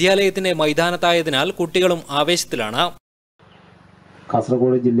തങ്ങളുടെ വിദ്യാലയത്തിന്റെ മൈതാനത്തായതിനാൽ കുട്ടികളും ആവേശത്തിലാണ്.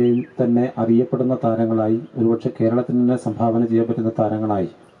 കാസർഗോഡ് ജില്ലയിൽ തന്നെ അറിയപ്പെടുന്ന താരങ്ങളായി, ഒരുപക്ഷെ കേരളത്തിന് തന്നെ സംഭാവന ചെയ്യാൻ പറ്റുന്ന താരങ്ങളായി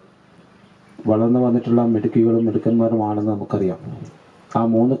വളർന്നു വന്നിട്ടുള്ള മിടുക്കികളും മിടുക്കന്മാരുമാണെന്ന് നമുക്കറിയാം. ആ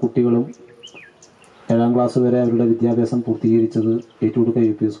 3 കുട്ടികളും 7ാം ക്ലാസ് വരെ അവരുടെ വിദ്യാഭ്യാസം പൂർത്തീകരിച്ചത് ഏറ്റുകൊടുക്ക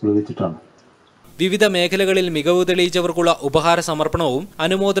UP സ്കൂളിൽ വെച്ചിട്ടാണ്. വിവിധ മേഖലകളിൽ മികവ് തെളിയിച്ചവർക്കുള്ള ഉപഹാര സമർപ്പണവും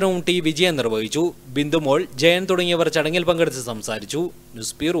അനുമോദനവും T. വിജയൻ നിർവഹിച്ചു. ബിന്ദുമോൾ, ജയൻ തുടങ്ങിയവർ ചടങ്ങിൽ പങ്കെടുത്ത് സംസാരിച്ചു.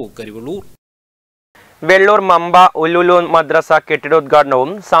 News bureau, Karivellur. വെള്ളൂർ മമ്പ ഉലുലു മദ്രസ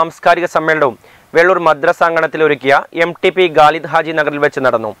കെട്ടിടോദ്ഘാടനവും സാംസ്കാരിക സമ്മേളനവും വെള്ളൂർ മദ്രസ അങ്കണത്തിൽ ഒരുക്കിയ MTP ഖാലിദ് ഹാജി നഗറിൽ വെച്ച്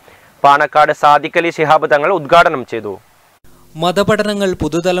നടന്നു. പാണക്കാട് സാദിഖ് അലി ശിഹാബ് തങ്ങൾ ഉദ്ഘാടനം ചെയ്തു. മതപഠനങ്ങൾ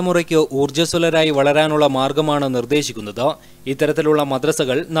പുതുതലമുറയ്ക്ക് ഊർജ്ജസ്വലരായി വളരാനുള്ള മാർഗമാണ് നിർദ്ദേശിക്കുന്നത്. ഇത്തരത്തിലുള്ള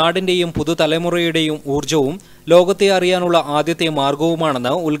മദ്രസകൾ നാടിന്റെയും പുതുതലമുറയുടെയും ഊർജ്ജവും ലോകത്തെ അറിയാനുള്ള ആദ്യത്തെ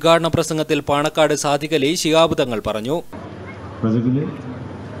മാർഗവുമാണെന്ന് ഉദ്ഘാടന പ്രസംഗത്തിൽ പാണക്കാട് സാദിഖലി ശിഹാബ് തങ്ങൾ പറഞ്ഞു.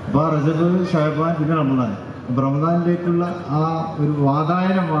 റമദാനിലേക്കുള്ള ആ ഒരു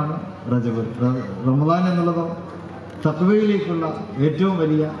വാതായനമാണ് റജബ്. റമദാൻ എന്നുള്ളത് തഖ്വയിലേക്കുള്ള ഏറ്റവും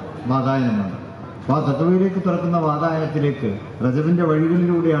വലിയ വാതായനമാണ്. അപ്പോൾ ആ തഖ്വയിലേക്ക് തുറക്കുന്ന വാതായനത്തിലേക്ക് റജബിൻ്റെ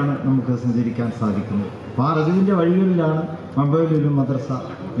വഴികളിലൂടെയാണ് നമുക്ക് സഞ്ചരിക്കാൻ സാധിക്കുന്നത്. അപ്പോൾ ആ റജബിൻ്റെ വഴികളിലാണ് മമ്പയിലൊരു മദ്രസ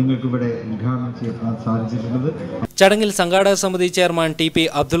നിങ്ങൾക്കിവിടെ ഉദ്ഘാടനം ചെയ്യാൻ സാധിച്ചിട്ടുള്ളത്. ചടങ്ങിൽ സംഘാടക സമിതി chairman T P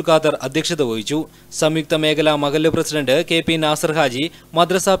Abdul Khader അധ്യക്ഷത വഹിച്ചു. സംയുക്ത മേഖലാ മഹല്ല് president K P Nasar Haji,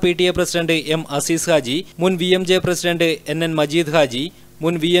 മദ്രസ PTA president M Azeez Haji, മുൻ VMJ president NN Majeed Haji,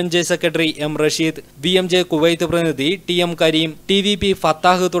 മുൻ VMJ secretary M Rasheed, VMJ Kuwait പ്രതിനിധി TM കരീം, TVP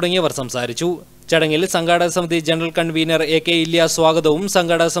ഫത്താഹ് തുടങ്ങിയവർ സംസാരിച്ചു. ചടങ്ങിൽ സംഘാടക സമിതി ജനറൽ കൺവീനർ AK ഇല്യാസ് സ്വാഗതവും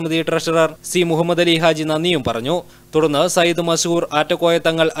സംഘാടക സമിതി ട്രഷറർ C മുഹമ്മദ് അലി ഹാജി നന്ദിയും പറഞ്ഞു. തുടർന്ന് സയ്യിദ് മഷൂർ ആറ്റക്കോയ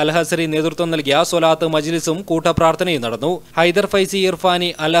തങ്ങൾ അൽഹസരി നേതൃത്വം നൽകിയ സ്വലാത്ത് മജ്ലിസും കൂട്ടപ്രാർത്ഥനയും നടന്നു. ഹൈദർ ഫൈസി ഇർഫാനി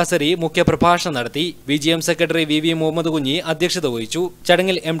അൽഹസരി മുഖ്യപ്രഭാഷണം നടത്തി. VGM secretary VV Muhammad Kunhi അധ്യക്ഷത വഹിച്ചു.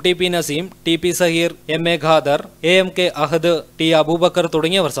 ചടങ്ങിൽ MTP Naseem, TP Zaheer, MA Khader, AMK അഹദ്, T അബൂബക്കർ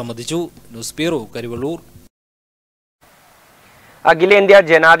തുടങ്ങിയവർ സംബന്ധിച്ചു. News bureau, Karivellur. അഖിലേന്ത്യാ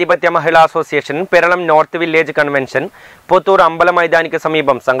ജനാധിപത്യ മഹിളാ association Peralam north village convention Puthur അമ്പല മൈതാനിക്ക്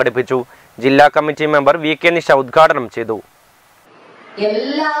സമീപം സംഘടിപ്പിച്ചു. ജില്ലാ കമ്മിറ്റി മെമ്പർ VK നിഷ ഉദ്ഘാടനം ചെയ്തു.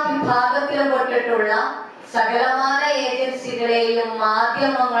 എല്ലാ വിഭാഗത്തിലും പെട്ടിട്ടുള്ള സകലമായ ഏജൻസികളെയും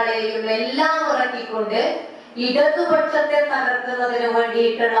മാധ്യമങ്ങളെയും എല്ലാം ഇറക്കിക്കൊണ്ട് ഇടതുപക്ഷത്തെ തകർക്കുന്നതിന്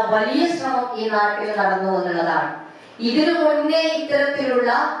വേണ്ടിയിട്ടുള്ള വലിയ ശ്രമം ഈ നാട്ടിൽ നടന്നു എന്നുള്ളതാണ്. ഇതിനു മുന്നേ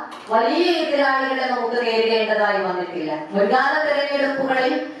ഇത്തരത്തിലുള്ള വലിയ എതിരാളികളെ നമുക്ക് നേരിടേണ്ടതായി വന്നിട്ടില്ല. മുൻകാല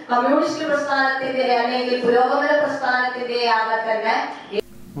തെരഞ്ഞെടുപ്പുകളിൽ കമ്മ്യൂണിസ്റ്റ് പ്രസ്ഥാനത്തിന്റെ അല്ലെങ്കിൽ പുരോഗമന പ്രസ്ഥാനത്തിന്റെ ആകെ തന്നെ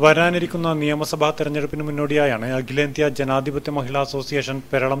വരാനിരിക്കുന്ന നിയമസഭാ തെരഞ്ഞെടുപ്പിന് മുന്നോടിയായാണ് അഖിലേന്ത്യാ ജനാധിപത്യ മഹിളാ അസോസിയേഷൻ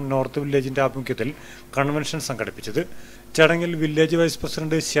പെരളം നോർത്ത് വില്ലേജിന്റെ ആഭിമുഖ്യത്തിൽ കൺവെൻഷൻ സംഘടിപ്പിച്ചത്. ചടങ്ങിൽ വില്ലേജ് വൈസ്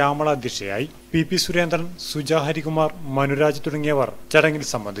പ്രസിഡന്റ് ശ്യാമള അധ്യക്ഷയായി. PP സുരേന്ദ്രൻ, സുജ ഹരികുമാർ, മനുരാജ് തുടങ്ങിയവർ ചടങ്ങിൽ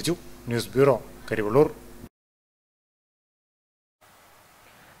സംബന്ധിച്ചു. News bureau, Karivellur.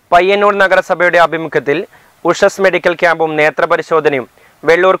 പയ്യന്നൂർ നഗരസഭയുടെ ആഭിമുഖ്യത്തിൽ ഉഷസ് മെഡിക്കൽ ക്യാമ്പും നേത്രപരിശോധനയും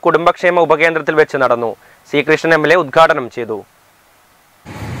വെള്ളൂർ കുടുംബക്ഷേമ ഉപകേന്ദ്രത്തിൽ വെച്ച് നടന്നു. C കൃഷ്ണൻ MLA ഉദ്ഘാടനം ചെയ്തു.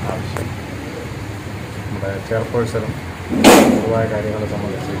 ചെയർപേഴ്സണും പൊതുവായ കാര്യങ്ങളെ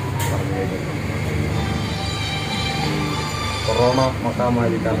സംബന്ധിച്ച് പറഞ്ഞു കഴിഞ്ഞു. കൊറോണ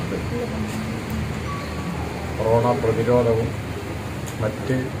മഹാമാരി കാലത്ത് കൊറോണ പ്രതിരോധവും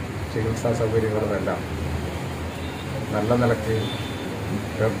മറ്റ് ചികിത്സാ സൗകര്യങ്ങളുമെല്ലാം നല്ല നിലയ്ക്ക്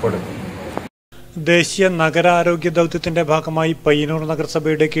ഏർപ്പെടുത്തും. ദേശീയ നഗരാരോഗ്യ ദൗത്യത്തിന്റെ ഭാഗമായി പയ്യന്നൂർ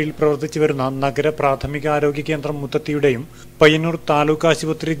നഗരസഭയുടെ കീഴിൽ പ്രവർത്തിച്ചു വരുന്ന നഗര പ്രാഥമിക ആരോഗ്യ കേന്ദ്രം മുത്തത്തിയുടെയും പയ്യന്നൂർ താലൂക്ക്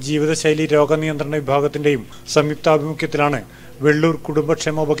ആശുപത്രി ജീവിതശൈലി രോഗനിയന്ത്രണ വിഭാഗത്തിന്റെയും സംയുക്താഭിമുഖ്യത്തിലാണ് വെള്ളൂർ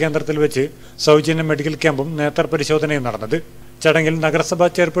കുടുംബക്ഷേമ ഉപകേന്ദ്രത്തിൽ വെച്ച് സൗജന്യ മെഡിക്കൽ ക്യാമ്പും നേത്രപരിശോധനയും നടന്നത്. ചടങ്ങിൽ നഗരസഭാ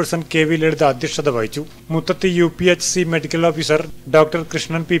ചെയർപേഴ്സൺ KV ലളിത അധ്യക്ഷത വഹിച്ചു. മുത്തത്തി UPHC medical officer doctor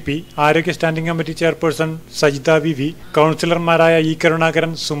Krishnan PP, ആരോഗ്യ standing committee chairperson Sajitha VV, കൌൺസിലർമാരായ E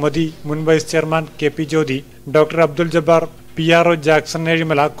Karunakaran, Sumathi, മുൻ വൈസ് ചെയർമാൻ KP ജ്യോതി, doctor Abdul Jabbar, PRO Jackson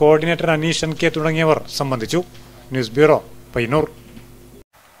Ezhimala, coordinator Aneesh NK തുടങ്ങിയവർ സംബന്ധിച്ചു. News bureau, Payyanur.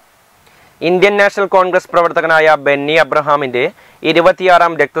 Indian national Congress പ്രവർത്തകനായ ബെന്നി അബ്രഹാമിന്റെ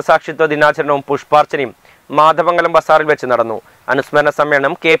 26ാം രക്തസാക്ഷിത്വ ദിനാചരണവും പുഷ്പാർച്ചനയും മാധവമംഗലം ബസാറിൽ വെച്ച് നടന്നു. അനുസ്മരണ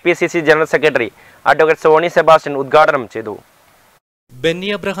സമ്മേളനം KPCC general secretary advocate Sony Sebastian ഉദ്ഘാടനം ചെയ്തു. ബെന്നി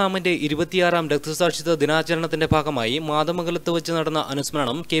അബ്രഹാമിന്റെ 26ാം രക്തസാക്ഷിത്വ ദിനാചരണത്തിന്റെ ഭാഗമായി മാധവമംഗലത്ത് വെച്ച് നടന്ന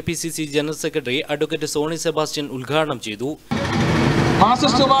അനുസ്മരണം KPCC general secretary advocate Sony Sebastian ഉദ്ഘാടനം ചെയ്തു.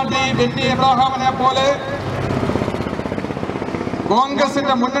 മാർക്സിസ്റ്റ് പാർട്ടി ബെന്നി അബ്രഹാമിനെ പോലെ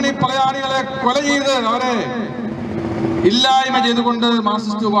കോൺഗ്രസിന്റെ മുന്നണി പടയാളികളെ കൊല ചെയ്ത് അവരെ ഇല്ലായ്മ ചെയ്തുകൊണ്ട്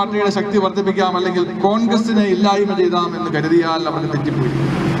മാർക്സിസ്റ്റ് പാർട്ടിയുടെ ശക്തി വർദ്ധിപ്പിക്കാം, അല്ലെങ്കിൽ കോൺഗ്രസിനെ ഇല്ലായ്മ ചെയ്താം എന്ന് കരുതിയാൽ അവർക്ക് തെറ്റിപ്പോയി.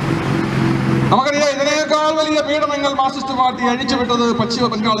 നമുക്കറിയാം, ഇതിനേക്കാൾ വലിയ പീഡനങ്ങൾ മാർക്സിസ്റ്റ് പാർട്ടി അഴിച്ചുവിട്ടത്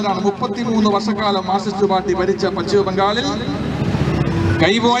പശ്ചിമ ബംഗാളിലാണ്. 33 വർഷക്കാലം മാർക്സിസ്റ്റ് പാർട്ടി ഭരിച്ച പശ്ചിമ ബംഗാളിൽ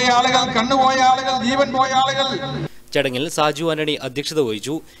കൈപോയ ആളുകൾ, കണ്ണുപോയ ആളുകൾ, ജീവൻ പോയ ആളുകൾ. ചടങ്ങിൽ സാജു ആന്റണി അധ്യക്ഷത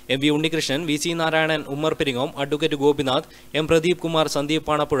വഹിച്ചു. MV Unnikrishnan, VC Narayanan, Ummer Peringome, advocate Gopinath, M Pradeep Kumar, Sandeep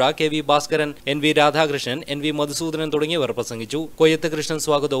Panapuzha, KV Bhaskaran, NV Radhakrishnan, NV Madhusoodanan തുടങ്ങിയവർ പ്രസംഗിച്ചു. കൊയ്യത്ത് കൃഷ്ണൻ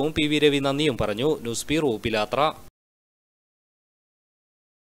സ്വാഗതവും PV രവി നന്ദിയും പറഞ്ഞു. ന്യൂസ് ബ്യൂറോ, പിലാത്ര.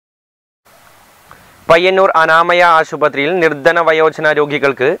 പയ്യന്നൂർ അനാമയ ആശുപത്രിയിൽ നിർധന വയോജന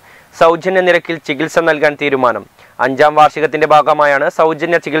രോഗികൾക്ക് സൗജന്യ നിരക്കിൽ ചികിത്സ നൽകാൻ തീരുമാനം. 5ാം വാർഷികത്തിന്റെ ഭാഗമായാണ്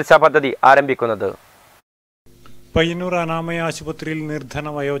സൗജന്യ ചികിത്സാ പദ്ധതി ആരംഭിക്കുന്നത്. പയ്യന്നൂർ അനാമയ ആശുപത്രിയിൽ നിർധന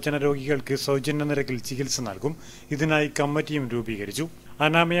വയോജന രോഗികൾക്ക് സൗജന്യ നിരക്കിൽ ചികിത്സ നൽകും. ഇതിനായി കമ്മിറ്റിയും രൂപീകരിച്ചു.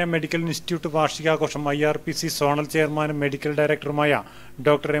 Anamaya medical institute വാർഷികാഘോഷം IRPC zonal ചെയർമാനും മെഡിക്കൽ ഡയറക്ടറുമായ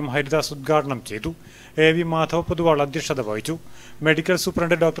ഡോക്ടർ M. ഹരിദാസ് ഉദ്ഘാടനം ചെയ്തു. AV മാധവ പൊതുവാൾ അധ്യക്ഷത വഹിച്ചു. Medical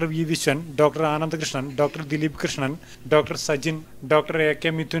superintendent doctor V. Viswan, doctor Anandakrishnan, doctor Dileep Krishnan, doctor Sajin, doctor AK.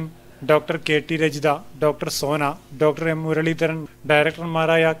 Mithun, doctor KT. Rajitha, doctor Sona, doctor M. Muraleedharan,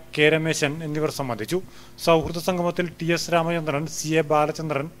 ഡയറക്ടർമാരായ K. Rameshan എന്നിവർ സംബന്ധിച്ചു. സൗഹൃദ സംഗമത്തിൽ TS. Ramachandran, CA.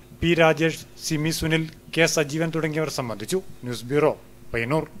 Balachandran, P. Rajesh, Simi Sunil, K. Sajeevan തുടങ്ങിയവർ സംബന്ധിച്ചു. News bureau,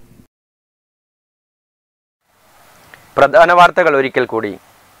 Payyanur. പ്രധാന വാർത്തകൾ ഒരിക്കൽ കൂടി.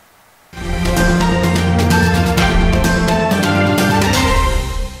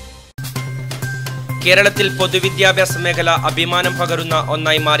 കേരളത്തിൽ പൊതുവിദ്യാഭ്യാസ മേഖല അഭിമാനം പകരുന്ന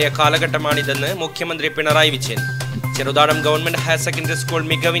ഒന്നായി മാറിയ കാലഘട്ടമാണിതെന്ന് മുഖ്യമന്ത്രി Pinarayi Vijayan. Cheruthazham government higher secondary school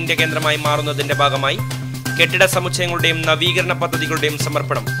മികവിന്റെ കേന്ദ്രമായി മാറുന്നതിന്റെ ഭാഗമായി കെട്ടിട സമുച്ചയങ്ങളുടെയും നവീകരണ പദ്ധതികളുടെയും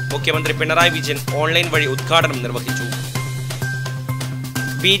സമർപ്പണം മുഖ്യമന്ത്രി പിണറായി വിജയൻ ഓൺലൈൻ വഴി ഉദ്ഘാടനം നിർവഹിച്ചു.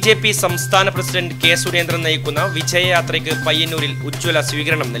 BJP സംസ്ഥാന പ്രസിഡന്റ് K. സുരേന്ദ്രൻ നയിക്കുന്ന വിജയയാത്രയ്ക്ക് പയ്യന്നൂരിൽ ഉജ്ജ്വല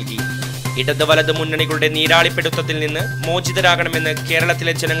സ്വീകരണം നൽകി. ഇടത് വലത് മുന്നണികളുടെ നീരാളിപ്പിടുത്തത്തിൽ നിന്ന് മോചിതരാകണമെന്ന്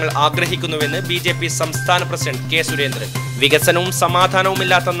കേരളത്തിലെ ജനങ്ങൾ ആഗ്രഹിക്കുന്നുവെന്ന് BJP സംസ്ഥാന പ്രസിഡന്റ് K. സുരേന്ദ്രൻ. വികസനവും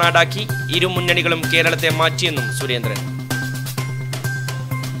സമാധാനവുമില്ലാത്ത നാടാക്കി ഇരു മുന്നണികളും കേരളത്തെ മാറ്റിയെന്നും സുരേന്ദ്രൻ.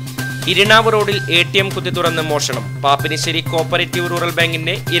 ഇരിണാവ് റോഡിൽ ATM കുത്തി തുറന്ന് മോഷണം. പാപ്പിനിശ്ശേരി കോപ്പറേറ്റീവ് റൂറൽ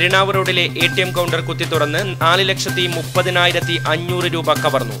ബാങ്കിന്റെ ഇരിണാവ് റോഡിലെ ATM കൗണ്ടർ കുത്തി തുറന്ന് 4,30,500 രൂപ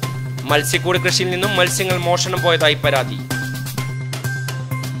കവർന്നു. മത്സ്യക്കൂട് കൃഷിയിൽ നിന്നും മത്സ്യങ്ങൾ മോഷണം പോയതായി പരാതി.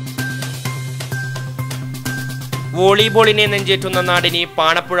 വോളിബോളിനെ നെഞ്ചേറ്റുന്ന നാടിന്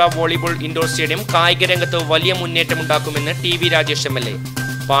പാണപ്പുഴ വോളിബോൾ ഇൻഡോർ സ്റ്റേഡിയം കായിക രംഗത്ത് വലിയ മുന്നേറ്റമുണ്ടാക്കുമെന്ന് TV. Rajesh MLA.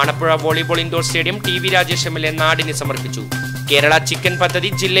 Panapuzha volleyball indoor stadium TV. Rajesh MLA നാടിന് സമർപ്പിച്ചു. കേരള ചിക്കൻ പദ്ധതി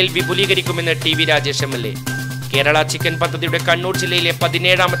ജില്ലയിൽ വിപുലീകരിക്കുമെന്ന് TV. Rajesh MLA. Kerala chicken പദ്ധതിയുടെ കണ്ണൂർ ജില്ലയിലെ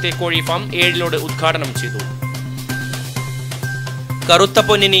 17ാമത്തെ കോഴി ഫാം ഏഴിലോട് ഉദ്ഘാടനം ചെയ്തു. കറുത്ത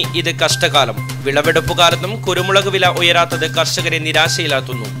പൊന്നിന് ഇത് കഷ്ടകാലം. വിളവെടുപ്പ് കാലത്തും കുരുമുളക് വില ഉയരാത്തത് കർഷകരെ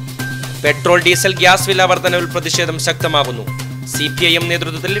നിരാശയിലാത്തുന്നു. പെട്രോൾ ഡീസൽ ഗ്യാസ് വില വർധനവിൽ പ്രതിഷേധം ശക്തമാകുന്നു. CPIM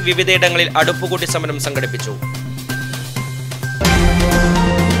നേതൃത്വത്തിൽ വിവിധയിടങ്ങളിൽ അടുപ്പുകൂട്ടി സമരം സംഘടിപ്പിച്ചു.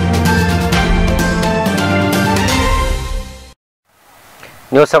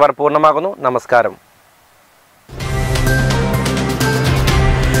 ന്യൂസ് അവർ പൂർണ്ണമാകുന്നു. നമസ്കാരം.